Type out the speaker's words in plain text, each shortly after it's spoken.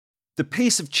The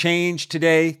pace of change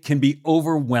today can be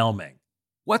overwhelming.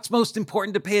 What's most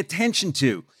important to pay attention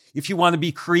to if you want to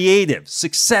be creative,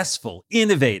 successful,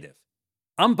 innovative?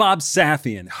 I'm Bob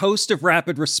Safian, host of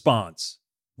Rapid Response.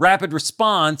 Rapid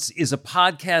Response is a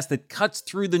podcast that cuts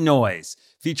through the noise,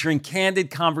 featuring candid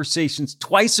conversations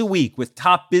twice a week with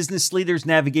top business leaders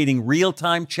navigating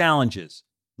real-time challenges.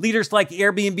 Leaders like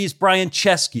Airbnb's Brian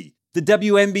Chesky, the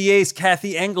WNBA's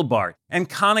Kathy Engelbart, and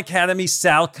Khan Academy's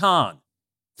Sal Khan.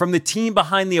 From the team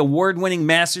behind the award-winning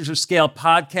Masters of Scale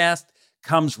podcast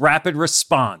comes Rapid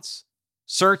Response.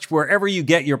 Search wherever you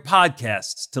get your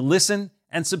podcasts to listen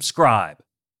and subscribe.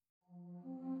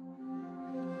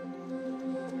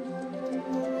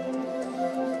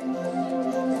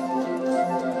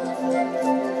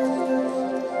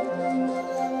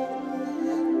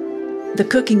 The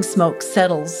cooking smoke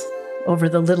settles over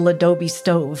the little adobe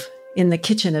stove in the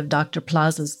kitchen of Dr.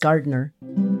 Plaza's gardener.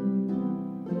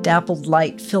 Dappled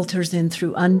light filters in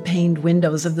through unpaned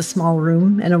windows of the small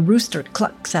room, and a rooster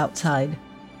clucks outside.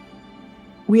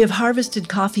 We have harvested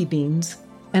coffee beans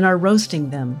and are roasting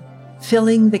them,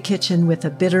 filling the kitchen with a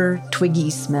bitter,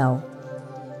 twiggy smell.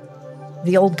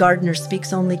 The old gardener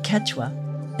speaks only Quechua,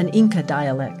 an Inca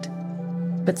dialect,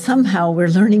 but somehow we're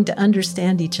learning to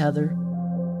understand each other.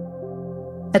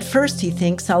 At first he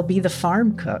thinks I'll be the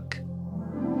farm cook.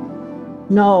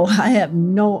 No, I have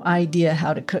no idea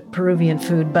how to cook Peruvian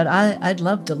food, but I'd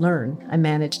love to learn, I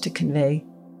managed to convey.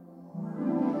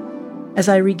 As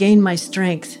I regain my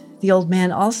strength, the old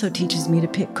man also teaches me to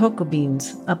pick cocoa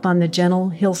beans up on the gentle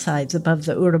hillsides above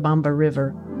the Urubamba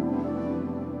River.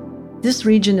 This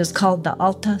region is called the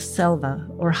Alta Selva,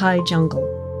 or high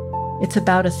jungle. It's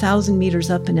about 1,000 meters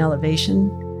up in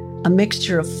elevation, a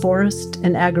mixture of forest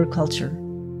and agriculture.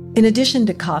 In addition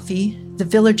to coffee, the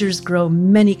villagers grow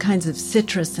many kinds of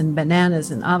citrus and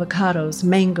bananas and avocados,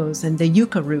 mangoes, and the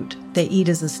yucca root they eat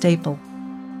as a staple.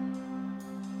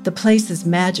 The place is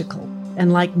magical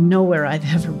and like nowhere I've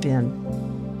ever been.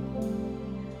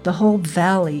 The whole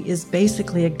valley is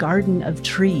basically a garden of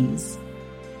trees.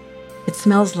 It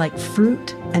smells like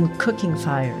fruit and cooking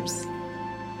fires.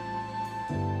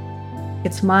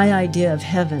 It's my idea of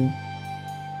heaven.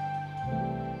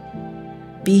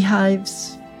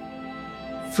 Beehives,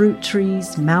 fruit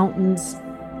trees, mountains,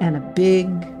 and a big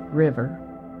river.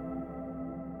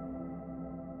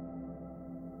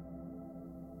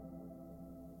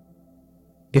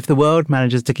 If the world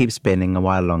manages to keep spinning a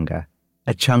while longer,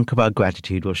 a chunk of our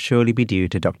gratitude will surely be due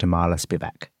to Dr. Marla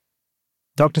Spivak.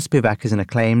 Dr. Spivak is an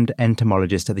acclaimed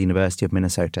entomologist at the University of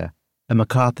Minnesota, a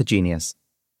MacArthur genius,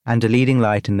 and a leading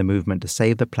light in the movement to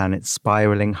save the planet's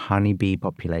spiraling honeybee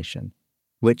population,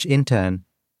 which in turn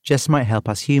just might help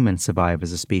us humans survive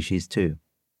as a species too.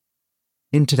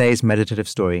 In today's meditative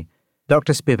story,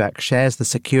 Dr. Spivak shares the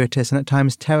circuitous and at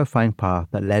times terrifying path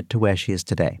that led to where she is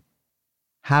today.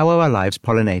 How are our lives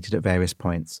pollinated at various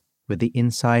points, with the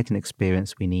insight and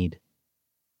experience we need?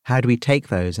 How do we take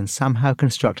those and somehow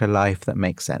construct a life that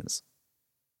makes sense?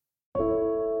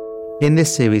 In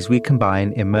this series, we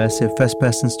combine immersive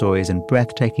first-person stories and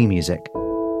breathtaking music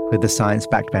with the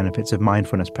science-backed benefits of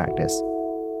mindfulness practice.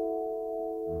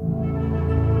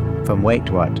 From Wait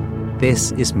What,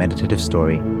 this is Meditative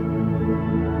Story.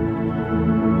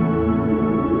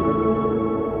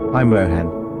 I'm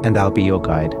Rohan, and I'll be your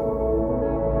guide.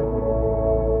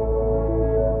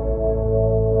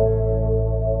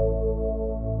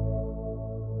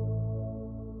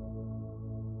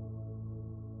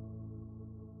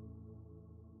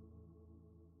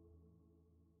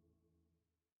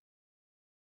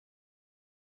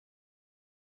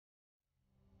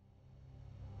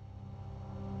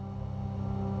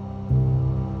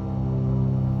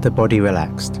 The body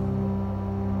relaxed.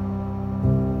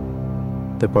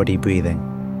 The body breathing.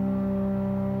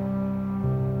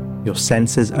 Your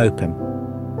senses open.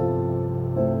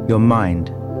 Your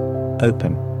mind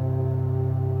open.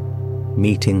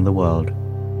 Meeting the world.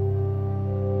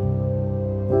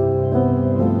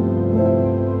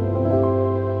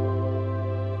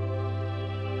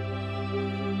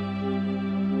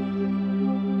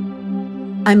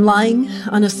 I'm lying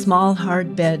on a small,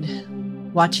 hard bed,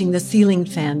 watching the ceiling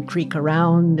fan creak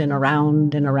around and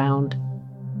around and around.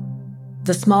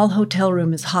 The small hotel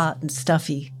room is hot and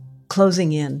stuffy,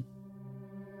 closing in.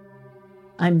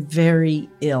 I'm very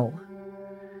ill.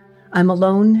 I'm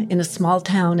alone in a small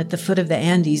town at the foot of the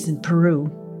Andes in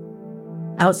Peru.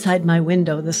 Outside my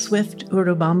window, the swift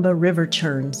Urubamba River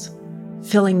churns,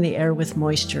 filling the air with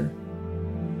moisture.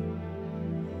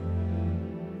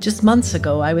 Just months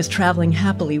ago, I was traveling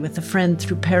happily with a friend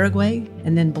through Paraguay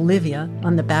and then Bolivia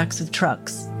on the backs of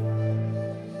trucks.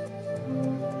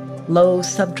 Low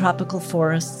subtropical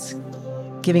forests,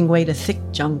 giving way to thick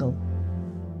jungle.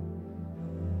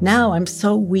 Now I'm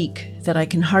so weak that I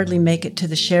can hardly make it to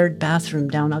the shared bathroom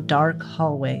down a dark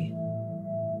hallway.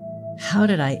 How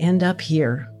did I end up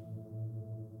here?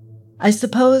 I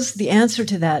suppose the answer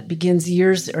to that begins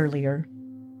years earlier.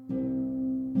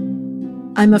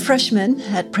 I'm a freshman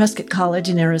at Prescott College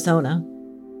in Arizona,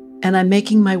 and I'm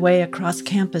making my way across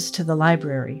campus to the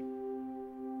library.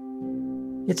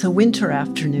 It's a winter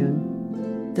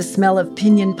afternoon, the smell of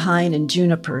pinyon pine and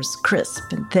junipers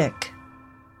crisp and thick.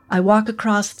 I walk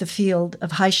across the field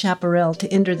of high chaparral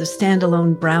to enter the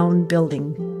standalone brown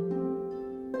building.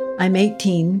 I'm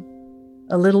 18,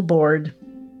 a little bored,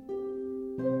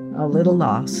 a little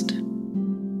lost.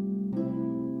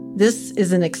 This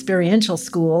is an experiential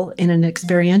school in an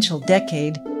experiential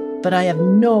decade, but I have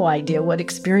no idea what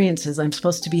experiences I'm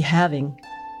supposed to be having.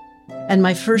 And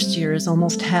my first year is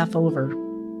almost half over.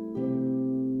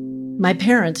 My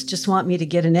parents just want me to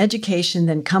get an education,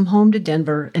 then come home to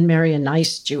Denver and marry a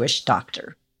nice Jewish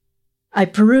doctor. I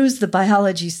peruse the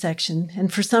biology section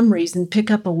and for some reason pick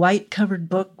up a white-covered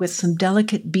book with some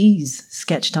delicate bees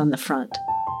sketched on the front.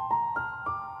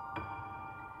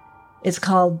 It's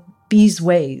called Bees'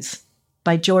 Ways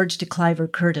by George de Cliver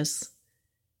Curtis.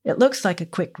 It looks like a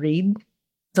quick read.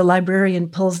 The librarian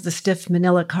pulls the stiff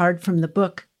manila card from the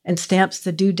book and stamps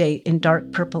the due date in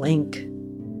dark purple ink.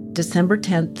 December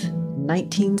 10th,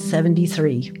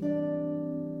 1973.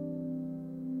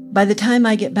 By the time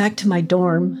I get back to my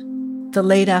dorm, the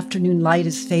late afternoon light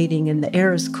is fading and the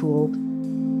air is cooled.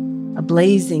 A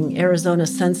blazing Arizona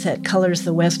sunset colors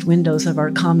the west windows of our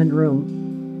common room.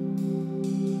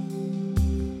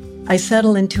 I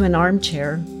settle into an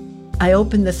armchair. I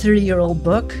open the 30-year-old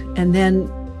book, and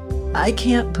then I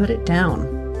can't put it down.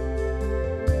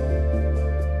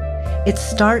 It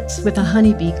starts with a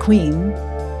honeybee queen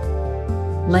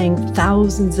laying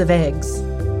thousands of eggs,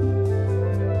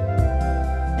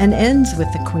 and ends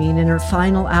with the queen in her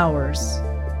final hours,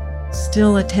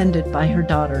 still attended by her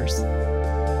daughters.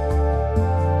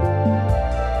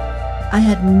 I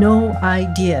had no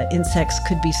idea insects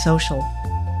could be social,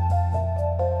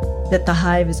 that the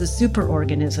hive is a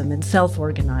superorganism and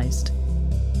self-organized.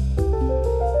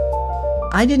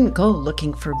 I didn't go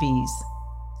looking for bees,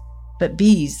 but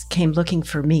bees came looking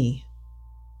for me.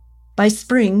 By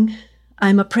spring,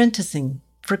 I'm apprenticing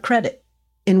for credit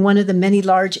in one of the many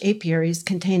large apiaries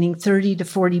containing 30 to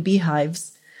 40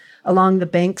 beehives along the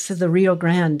banks of the Rio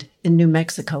Grande in New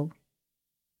Mexico.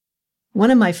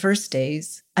 One of my first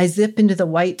days, I zip into the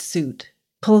white suit,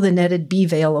 pull the netted bee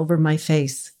veil over my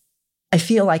face. I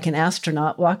feel like an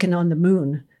astronaut walking on the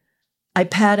moon. I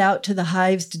pad out to the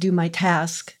hives to do my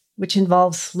task, which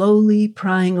involves slowly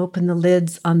prying open the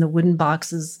lids on the wooden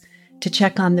boxes to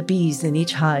check on the bees in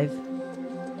each hive.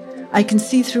 I can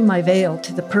see through my veil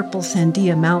to the purple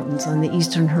Sandia Mountains on the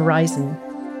eastern horizon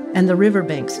and the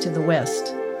riverbanks to the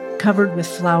west, covered with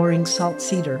flowering salt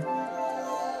cedar.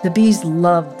 The bees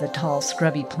love the tall,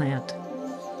 scrubby plant.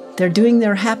 They're doing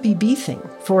their happy bee thing,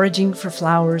 foraging for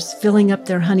flowers, filling up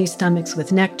their honey stomachs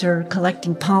with nectar,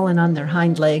 collecting pollen on their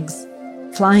hind legs,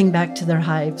 flying back to their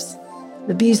hives.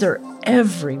 The bees are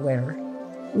everywhere,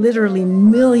 literally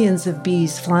millions of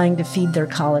bees flying to feed their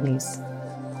colonies.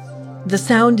 The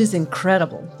sound is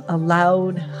incredible, a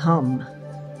loud hum.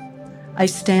 I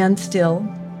stand still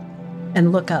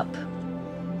and look up.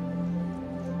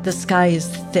 The sky is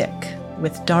thick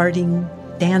with darting,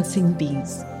 dancing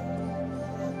bees.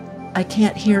 I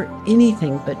can't hear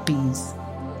anything but bees.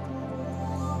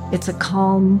 It's a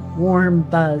calm, warm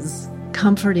buzz,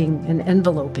 comforting and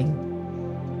enveloping.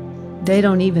 They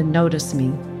don't even notice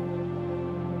me.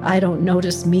 I don't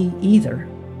notice me either.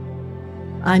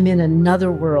 I'm in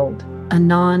another world, a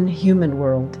non-human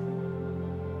world.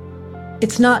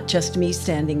 It's not just me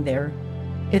standing there.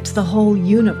 It's the whole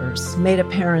universe made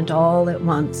apparent all at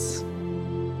once.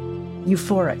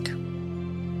 Euphoric.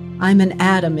 I'm an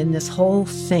atom in this whole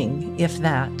thing, if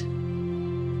that.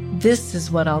 This is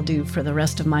what I'll do for the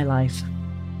rest of my life.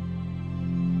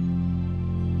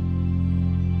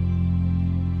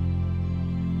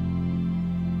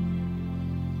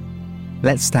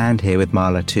 Let's stand here with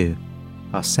Marla too,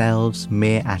 ourselves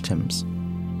mere atoms.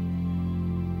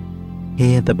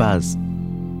 Hear the buzz.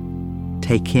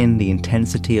 Take in the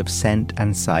intensity of scent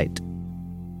and sight.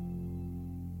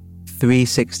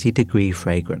 360-degree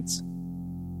fragrance.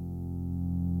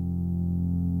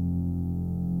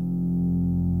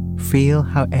 Feel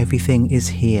how everything is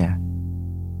here,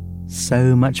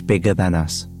 so much bigger than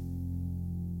us.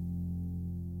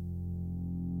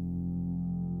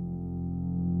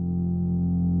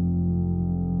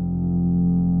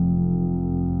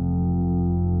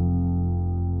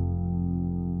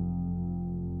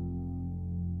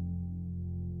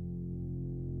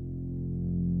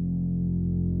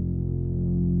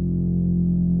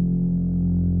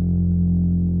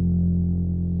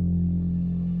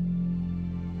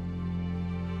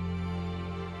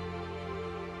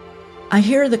 I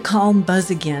hear the calm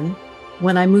buzz again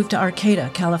when I move to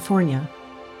Arcata, California.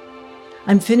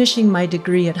 I'm finishing my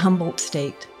degree at Humboldt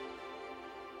State.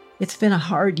 It's been a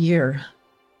hard year.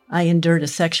 I endured a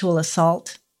sexual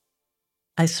assault.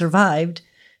 I survived,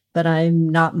 but I'm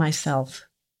not myself.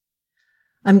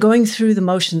 I'm going through the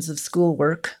motions of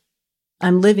schoolwork.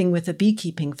 I'm living with a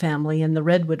beekeeping family in the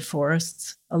redwood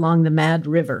forests along the Mad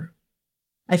River.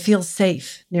 I feel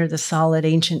safe near the solid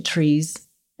ancient trees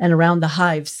and around the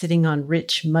hives sitting on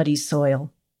rich, muddy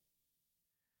soil.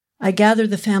 I gather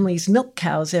the family's milk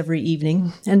cows every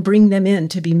evening and bring them in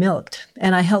to be milked,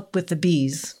 and I help with the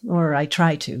bees, or I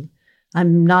try to.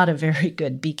 I'm not a very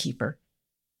good beekeeper.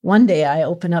 One day I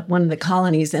open up one of the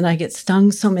colonies and I get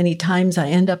stung so many times I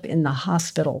end up in the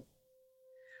hospital.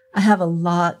 I have a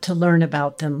lot to learn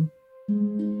about them,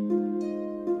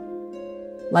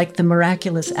 like the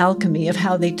miraculous alchemy of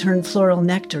how they turn floral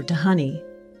nectar to honey.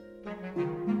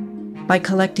 By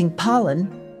collecting pollen,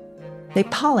 they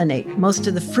pollinate most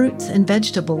of the fruits and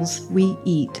vegetables we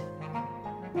eat.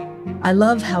 I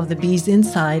love how the bees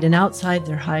inside and outside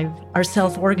their hive are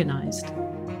self-organized,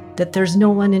 that there's no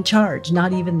one in charge,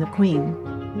 not even the queen.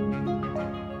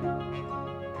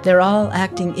 They're all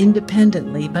acting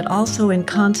independently, but also in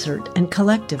concert and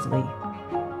collectively.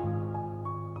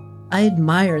 I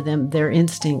admire them, their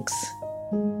instincts,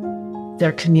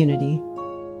 their community.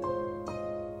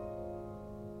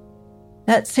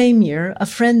 That same year, a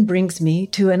friend brings me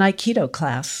to an Aikido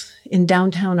class in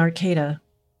downtown Arcata.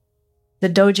 The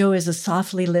dojo is a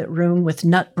softly lit room with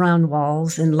nut brown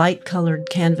walls and light-colored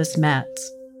canvas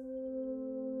mats.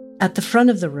 At the front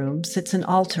of the room sits an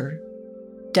altar,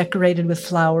 decorated with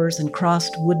flowers and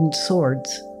crossed wooden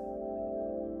swords.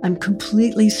 I'm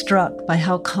completely struck by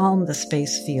how calm the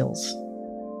space feels.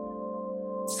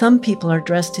 Some people are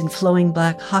dressed in flowing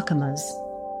black hakamas.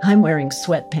 I'm wearing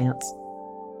sweatpants.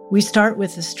 We start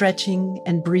with the stretching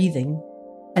and breathing,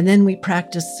 and then we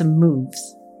practice some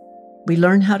moves. We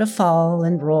learn how to fall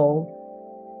and roll.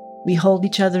 We hold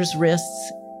each other's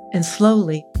wrists, and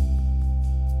slowly,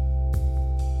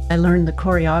 I learn the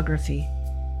choreography.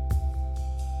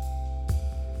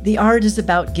 The art is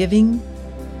about giving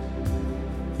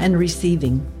and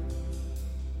receiving,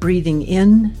 breathing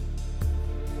in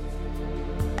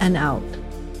and out.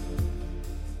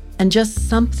 And just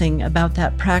something about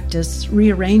that practice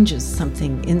rearranges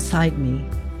something inside me.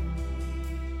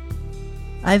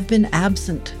 I've been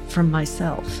absent from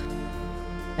myself,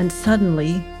 and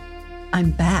suddenly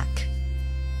I'm back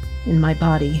in my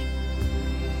body.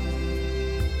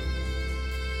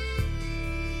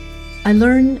 I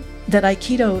learn that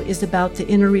Aikido is about the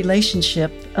inner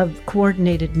relationship of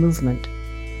coordinated movement.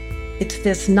 It's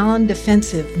this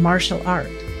non-defensive martial art.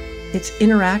 It's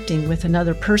interacting with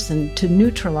another person to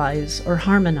neutralize or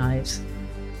harmonize,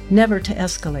 never to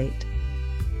escalate.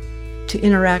 To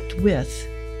interact with,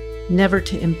 never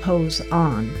to impose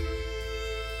on.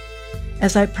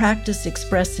 As I practice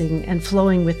expressing and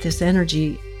flowing with this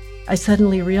energy, I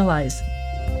suddenly realize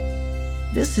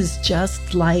this is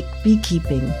just like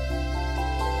beekeeping.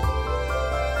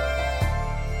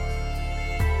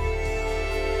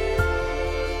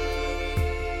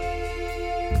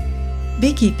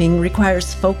 Beekeeping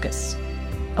requires focus,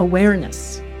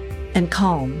 awareness, and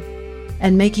calm,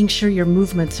 and making sure your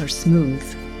movements are smooth.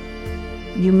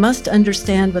 You must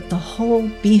understand what the whole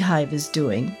beehive is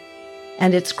doing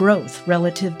and its growth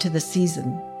relative to the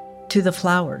season, to the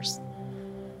flowers.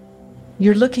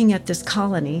 You're looking at this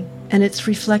colony, and it's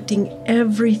reflecting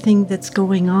everything that's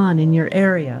going on in your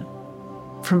area,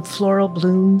 from floral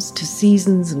blooms to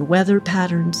seasons and weather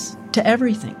patterns to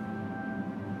everything.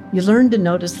 You learn to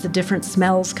notice the different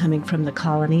smells coming from the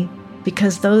colony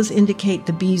because those indicate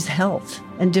the bee's health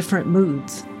and different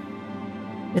moods.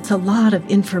 It's a lot of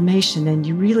information, and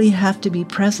you really have to be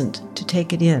present to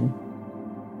take it in.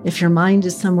 If your mind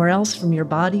is somewhere else from your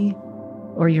body,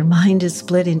 or your mind is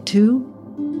split in two,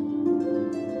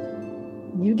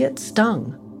 you get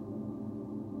stung.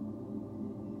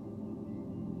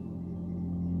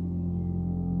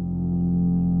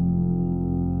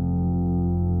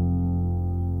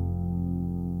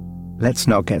 Let's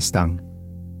not get stung.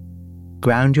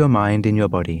 Ground your mind in your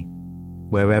body,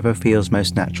 wherever feels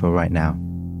most natural right now.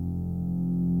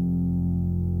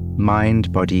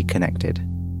 Mind-body connected.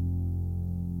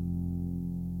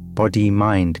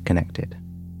 Body-mind connected.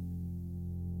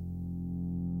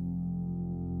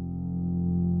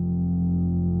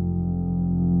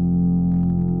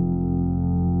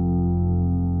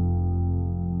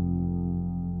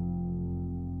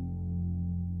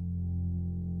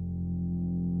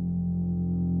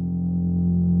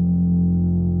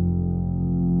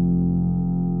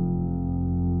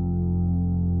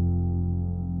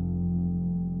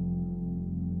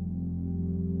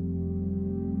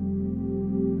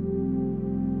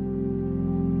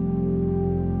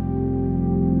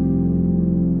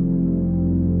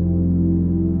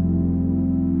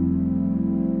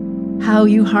 how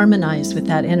you harmonize with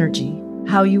that energy,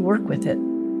 how you work with it,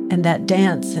 and that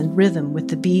dance and rhythm with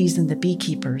the bees and the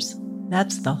beekeepers.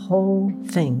 That's the whole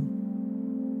thing.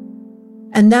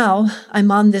 And now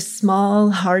I'm on this small,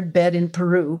 hard bed in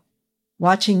Peru,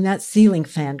 watching that ceiling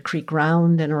fan creak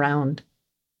round and around,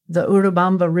 the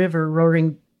Urubamba River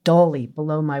roaring dully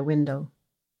below my window.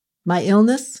 My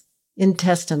illness?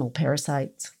 Intestinal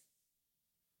parasites.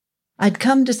 I'd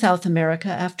come to South America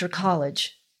after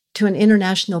college, to an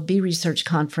international bee research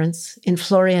conference in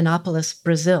Florianopolis,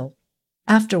 Brazil.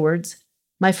 Afterwards,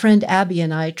 my friend Abby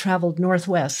and I traveled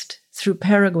northwest through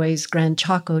Paraguay's Gran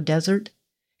Chaco Desert,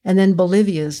 and then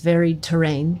Bolivia's varied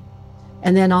terrain,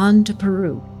 and then on to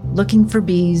Peru, looking for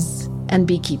bees and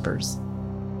beekeepers.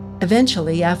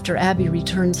 Eventually, after Abby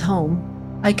returns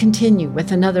home, I continue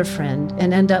with another friend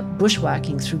and end up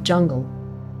bushwhacking through jungle,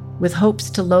 with hopes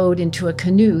to load into a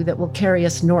canoe that will carry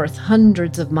us north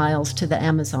hundreds of miles to the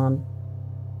Amazon.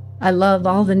 I love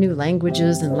all the new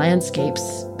languages and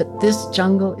landscapes, but this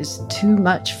jungle is too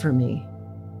much for me.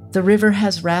 The river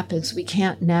has rapids we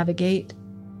can't navigate,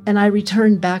 and I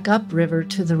return back upriver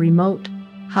to the remote,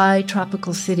 high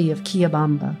tropical city of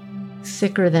Quillabamba,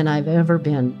 sicker than I've ever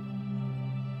been.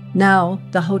 Now,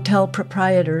 the hotel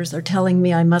proprietors are telling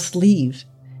me I must leave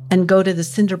and go to the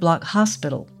Cinderblock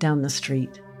Hospital down the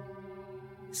street.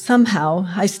 Somehow,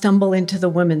 I stumble into the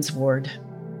women's ward.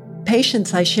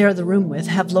 Patients I share the room with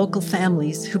have local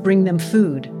families who bring them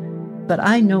food, but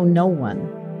I know no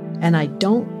one, and I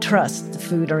don't trust the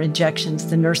food or injections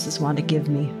the nurses want to give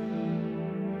me.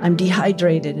 I'm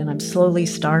dehydrated and I'm slowly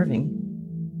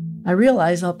starving. I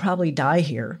realize I'll probably die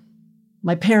here.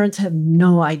 My parents have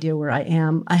no idea where I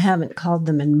am. I haven't called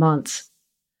them in months.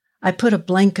 I put a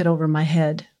blanket over my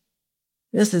head.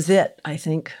 This is it, I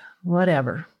think.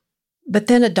 Whatever. But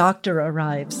then a doctor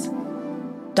arrives.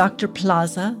 Dr.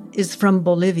 Plaza is from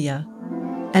Bolivia,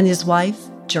 and his wife,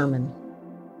 German.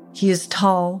 He is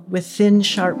tall, with thin,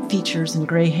 sharp features and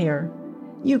gray hair.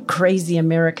 "You crazy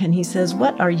American," he says,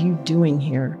 "what are you doing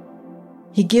here?"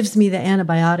 He gives me the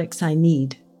antibiotics I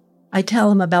need. I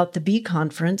tell him about the bee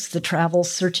conference, the travel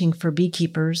searching for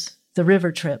beekeepers, the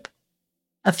river trip.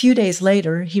 A few days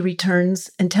later, he returns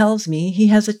and tells me he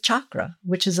has a chakra,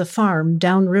 which is a farm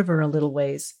downriver a little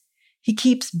ways. He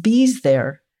keeps bees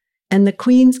there, and the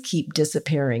queens keep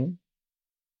disappearing.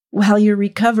 "While you're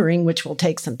recovering, which will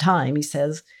take some time," he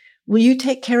says, "will you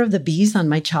take care of the bees on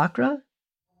my chakra?"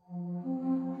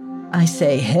 I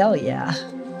say, hell yeah.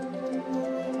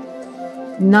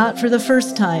 Not for the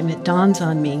first time, it dawns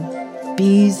on me.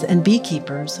 Bees and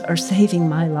beekeepers are saving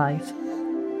my life.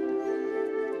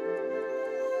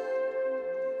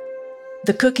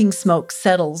 The cooking smoke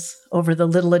settles over the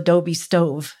little adobe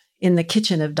stove in the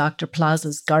kitchen of Dr.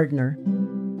 Plaza's gardener.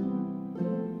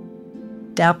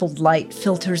 Dappled light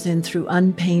filters in through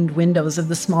unpaned windows of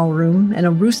the small room, and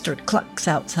a rooster clucks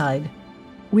outside.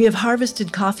 We have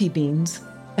harvested coffee beans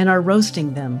and are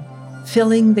roasting them,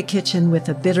 filling the kitchen with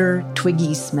a bitter,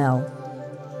 twiggy smell.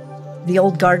 The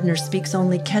old gardener speaks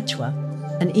only Quechua,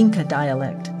 an Inca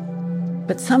dialect,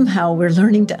 but somehow we're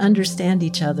learning to understand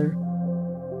each other.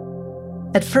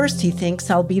 At first he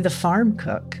thinks I'll be the farm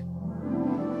cook.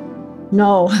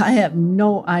 No, I have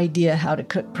no idea how to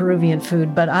cook Peruvian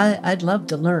food, but I'd love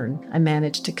to learn, I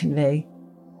managed to convey.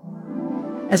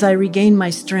 As I regain my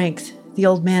strength, the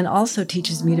old man also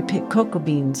teaches me to pick cocoa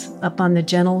beans up on the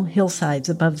gentle hillsides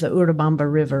above the Urubamba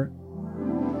River.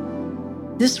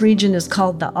 This region is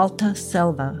called the Alta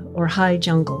Selva, or high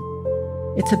jungle.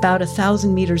 It's about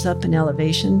 1,000 meters up in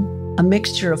elevation, a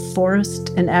mixture of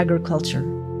forest and agriculture.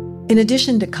 In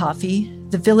addition to coffee,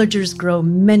 the villagers grow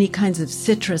many kinds of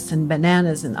citrus and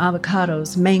bananas and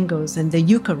avocados, mangoes, and the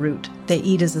yucca root they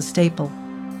eat as a staple.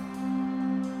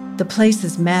 The place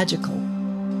is magical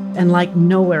and like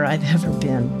nowhere I've ever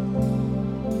been.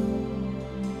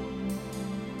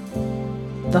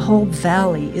 The whole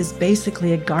valley is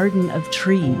basically a garden of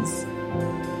trees.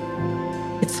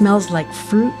 It smells like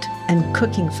fruit and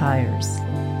cooking fires.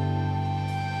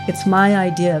 It's my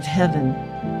idea of heaven.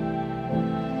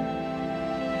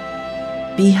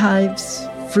 Beehives,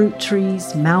 fruit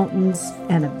trees, mountains,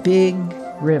 and a big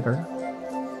river.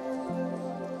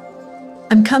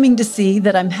 I'm coming to see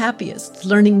that I'm happiest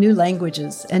learning new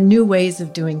languages and new ways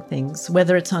of doing things,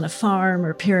 whether it's on a farm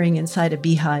or peering inside a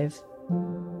beehive.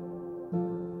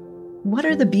 What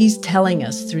are the bees telling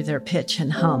us through their pitch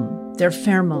and hum, their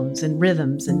pheromones and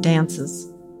rhythms and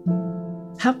dances?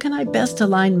 How can I best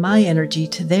align my energy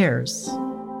to theirs?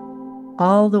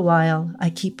 All the while, I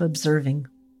keep observing.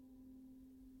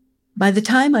 By the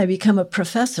time I become a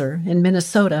professor in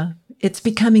Minnesota, it's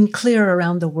becoming clear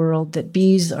around the world that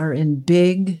bees are in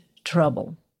big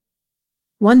trouble.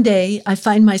 One day, I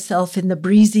find myself in the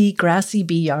breezy, grassy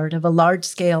bee yard of a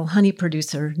large-scale honey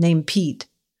producer named Pete,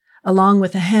 along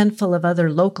with a handful of other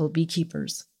local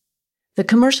beekeepers. The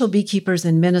commercial beekeepers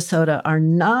in Minnesota are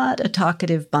not a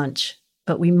talkative bunch,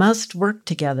 but we must work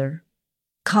together.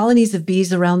 Colonies of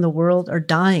bees around the world are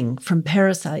dying from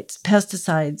parasites,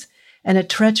 pesticides, and a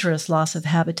treacherous loss of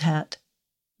habitat.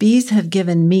 Bees have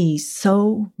given me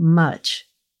so much.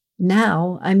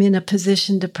 Now I'm in a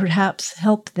position to perhaps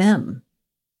help them.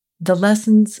 The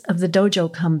lessons of the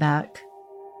dojo come back.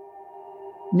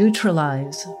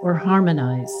 Neutralize or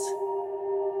harmonize.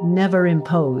 Never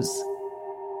impose.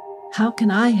 How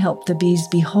can I help the bees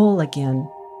be whole again?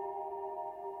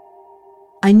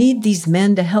 I need these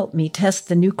men to help me test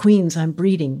the new queens I'm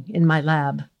breeding in my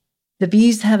lab. The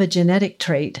bees have a genetic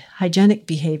trait, hygienic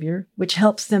behavior, which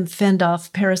helps them fend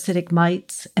off parasitic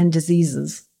mites and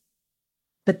diseases.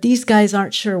 But these guys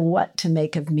aren't sure what to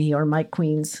make of me or my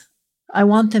queens. I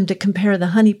want them to compare the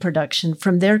honey production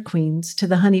from their queens to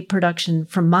the honey production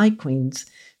from my queens.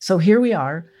 So here we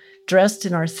are, dressed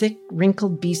in our thick,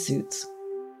 wrinkled bee suits.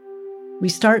 We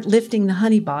start lifting the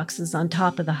honey boxes on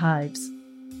top of the hives.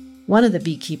 One of the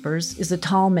beekeepers is a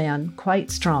tall man, quite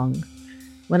strong.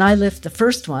 When I lift the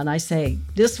first one, I say,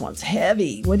 "This one's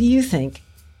heavy. What do you think?"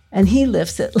 And he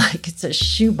lifts it like it's a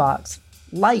shoebox.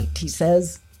 "Light," he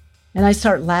says. And I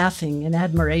start laughing in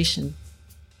admiration.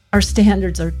 Our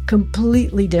standards are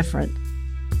completely different,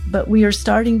 but we are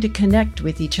starting to connect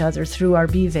with each other through our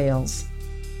bee veils.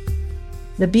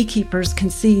 The beekeepers can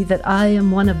see that I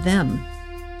am one of them,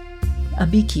 a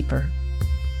beekeeper.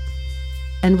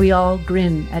 And we all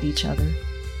grin at each other.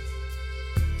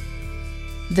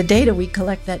 The data we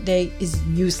collect that day is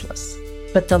useless,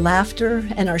 but the laughter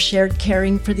and our shared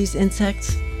caring for these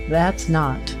insects, that's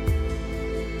not.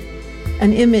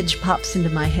 An image pops into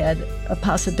my head, a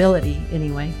possibility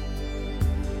anyway.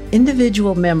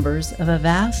 Individual members of a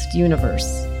vast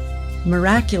universe,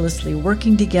 miraculously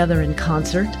working together in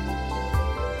concert,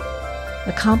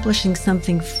 accomplishing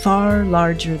something far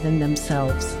larger than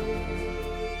themselves.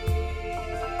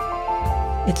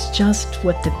 It's just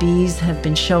what the bees have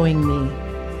been showing me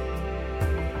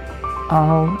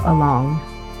all along.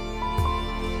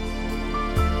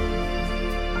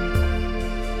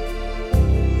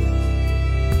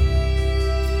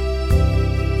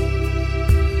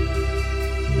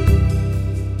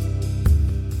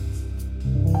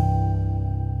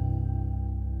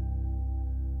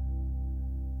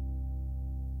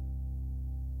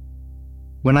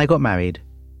 When I got married,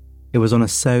 it was on a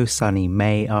so-sunny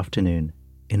May afternoon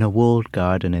in a walled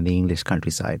garden in the English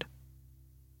countryside.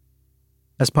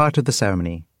 As part of the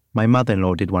ceremony, my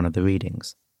mother-in-law did one of the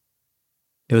readings.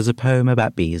 It was a poem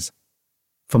about bees,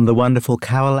 from the wonderful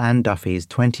Carol Ann Duffy's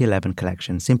 2011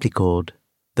 collection simply called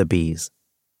The Bees.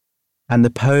 And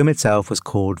the poem itself was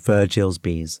called Virgil's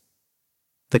Bees,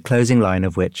 the closing line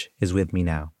of which is with me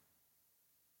now.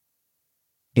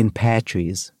 In pear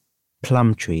trees,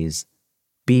 plum trees,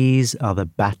 bees are the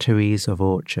batteries of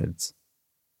orchards,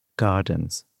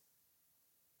 gardens.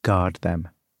 Guard them.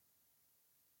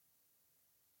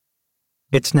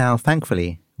 It's now,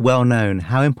 thankfully, well known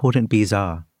how important bees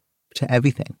are to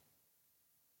everything.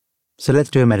 So let's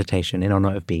do a meditation in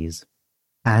honor of bees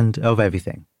and of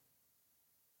everything.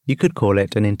 You could call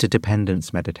it an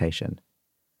interdependence meditation.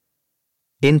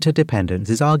 Interdependence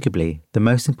is arguably the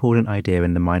most important idea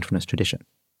in the mindfulness tradition.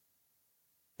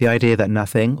 The idea that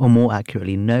nothing, or more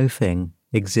accurately, no thing,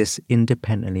 exists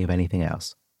independently of anything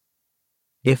else.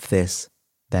 If this,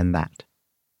 then that.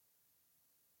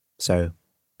 So,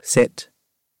 sit,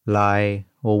 lie,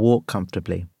 or walk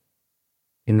comfortably,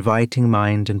 inviting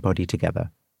mind and body together,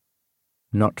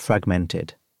 not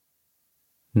fragmented,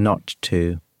 not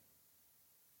two,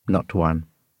 not one.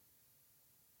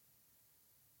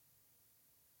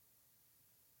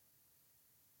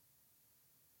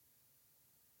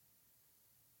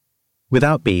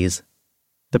 Without bees,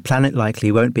 the planet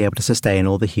likely won't be able to sustain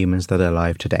all the humans that are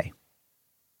alive today.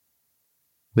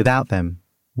 Without them,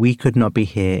 we could not be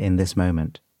here in this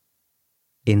moment.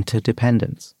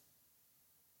 Interdependence.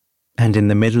 And in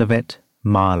the middle of it,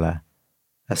 Mala,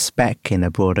 a speck in a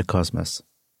broader cosmos.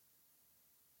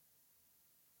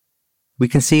 We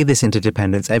can see this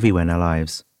interdependence everywhere in our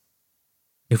lives.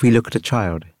 If we look at a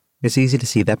child, it's easy to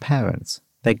see their parents,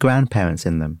 their grandparents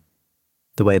in them,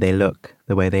 the way they look,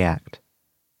 the way they act,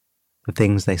 the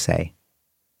things they say.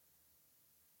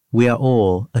 We are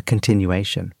all a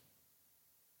continuation.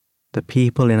 The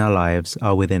people in our lives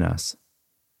are within us.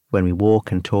 When we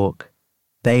walk and talk,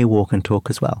 they walk and talk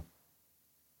as well.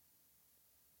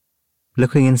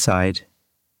 Looking inside,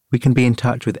 we can be in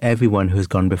touch with everyone who has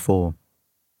gone before.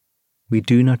 We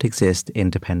do not exist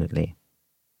independently.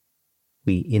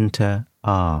 We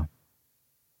inter-are.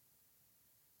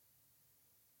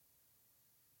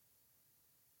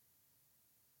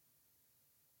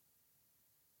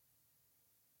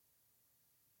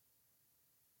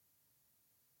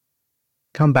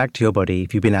 Come back to your body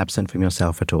if you've been absent from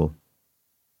yourself at all.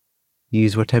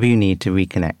 Use whatever you need to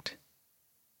reconnect.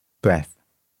 Breath,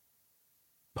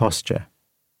 posture,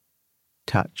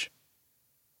 touch.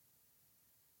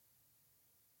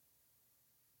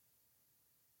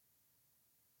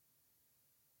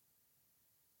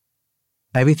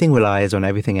 Everything relies on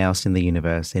everything else in the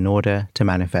universe in order to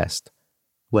manifest,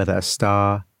 whether a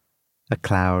star, a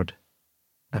cloud,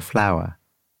 a flower,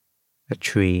 a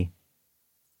tree,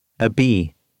 a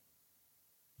bee,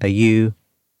 a you,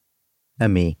 a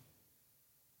me.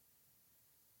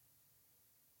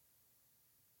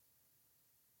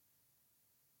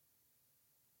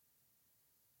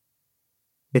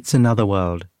 It's another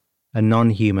world, a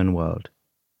non-human world.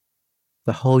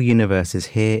 The whole universe is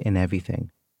here in everything,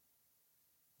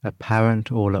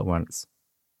 apparent all at once.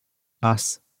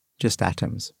 Us, just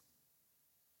atoms.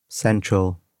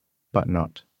 Central, but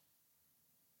not.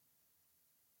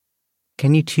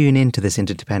 Can you tune into this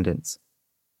interdependence?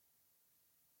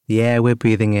 The air we're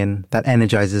breathing in that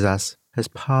energizes us has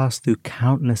passed through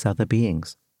countless other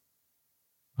beings.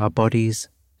 Our bodies,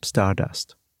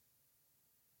 stardust.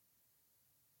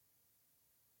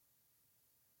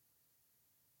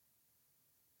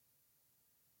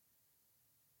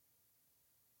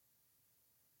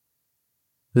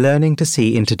 Learning to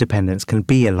see interdependence can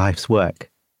be a life's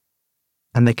work,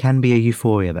 and there can be a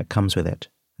euphoria that comes with it,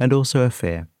 and also a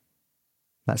fear.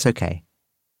 That's okay.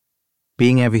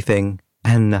 Being everything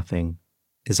and nothing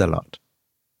is a lot.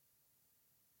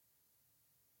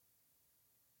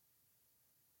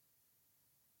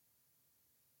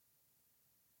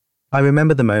 I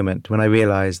remember the moment when I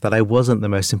realized that I wasn't the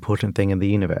most important thing in the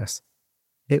universe.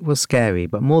 It was scary,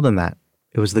 but more than that,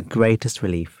 it was the greatest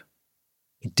relief.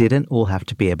 It didn't all have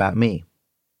to be about me.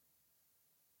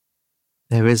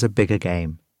 There is a bigger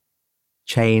game.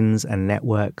 Chains and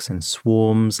networks and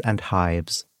swarms and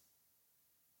hives.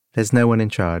 There's no one in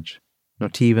charge,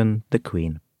 not even the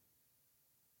Queen.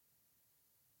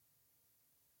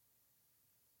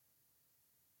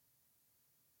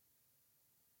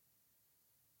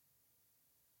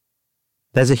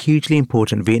 There's a hugely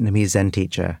important Vietnamese Zen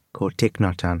teacher called Thich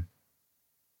Nhat Hanh,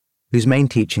 whose main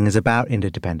teaching is about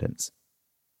interdependence.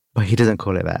 But he doesn't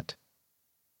call it that.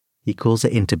 He calls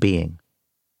it interbeing.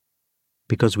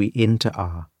 Because we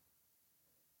inter-are.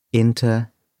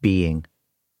 Inter-being.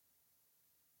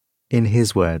 In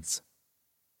his words,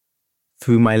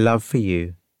 through my love for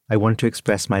you, I want to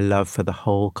express my love for the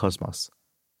whole cosmos,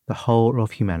 the whole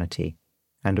of humanity,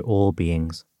 and all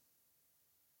beings.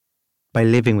 By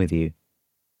living with you,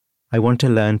 I want to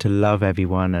learn to love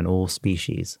everyone and all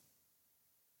species.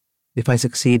 If I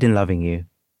succeed in loving you,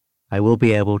 I will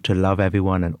be able to love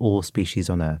everyone and all species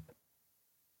on Earth.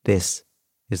 This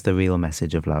is the real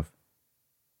message of love.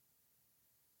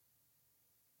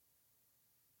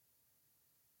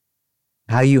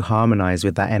 How you harmonize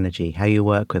with that energy, how you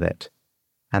work with it,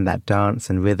 and that dance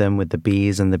and rhythm with the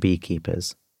bees and the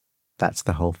beekeepers, that's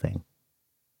the whole thing.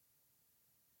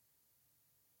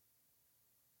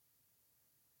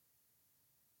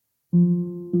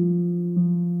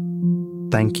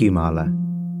 Thank you, Mala.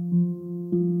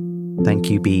 Thank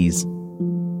you, bees.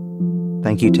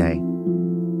 Thank you, Tay.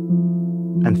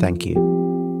 And thank you.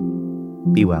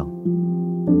 Be well.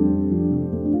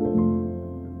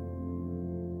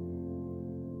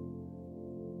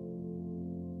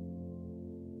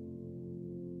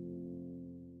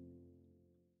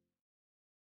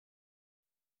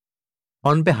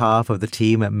 On behalf of the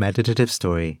team at Meditative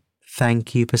Story,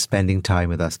 thank you for spending time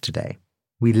with us today.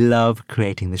 We love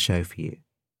creating the show for you.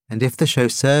 And if the show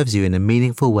serves you in a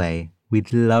meaningful way,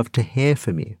 we'd love to hear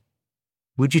from you.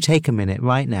 Would you take a minute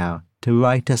right now to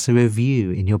write us a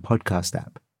review in your podcast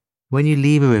app? When you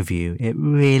leave a review, it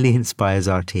really inspires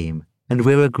our team, and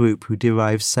we're a group who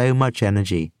derive so much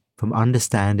energy from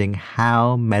understanding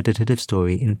how Meditative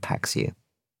Story impacts you.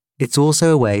 It's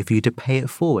also a way for you to pay it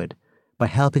forward by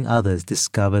helping others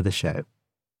discover the show.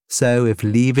 So if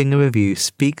leaving a review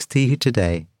speaks to you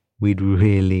today, we'd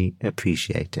really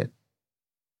appreciate it.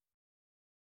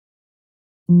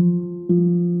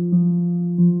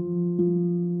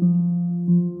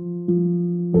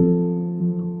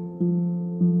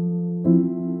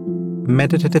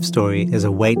 Meditative Story is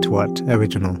a Wait What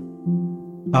original.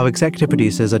 Our executive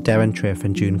producers are Darren Triff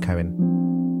and June Cohen.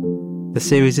 The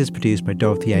series is produced by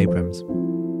Dorothy Abrams.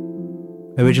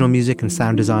 Original music and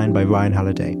sound design by Ryan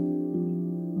Halliday.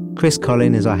 Chris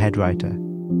Collin is our head writer,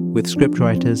 with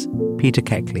scriptwriters Peter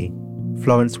Keckley,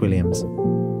 Florence Williams,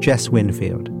 Jess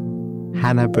Winfield,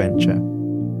 Hannah Brencher,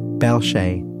 Belle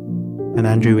Shea, and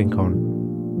Andrew Rincon.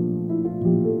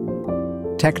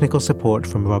 Technical support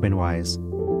from Robin Wise.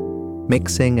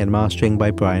 Mixing and mastering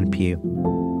by Brian Pugh.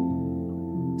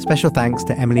 Special thanks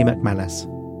to Emily McManus,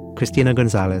 Christina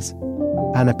Gonzalez,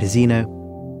 Anna Pizzino,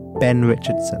 Ben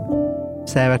Richardson,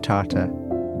 Sarah Tartar,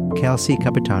 Kelsey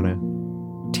Capitano,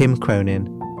 Tim Cronin,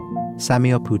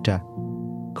 Samuel Puta,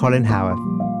 Colin Howarth,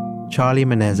 Charlie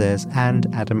Menezes, and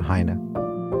Adam Heiner.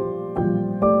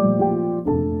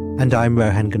 And I'm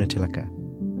Rohan Gunatilaka,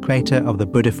 creator of the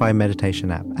Buddhify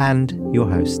meditation app and your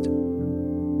host.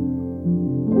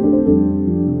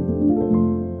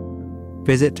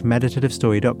 Visit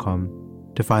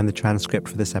meditativestory.com to find the transcript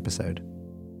for this episode.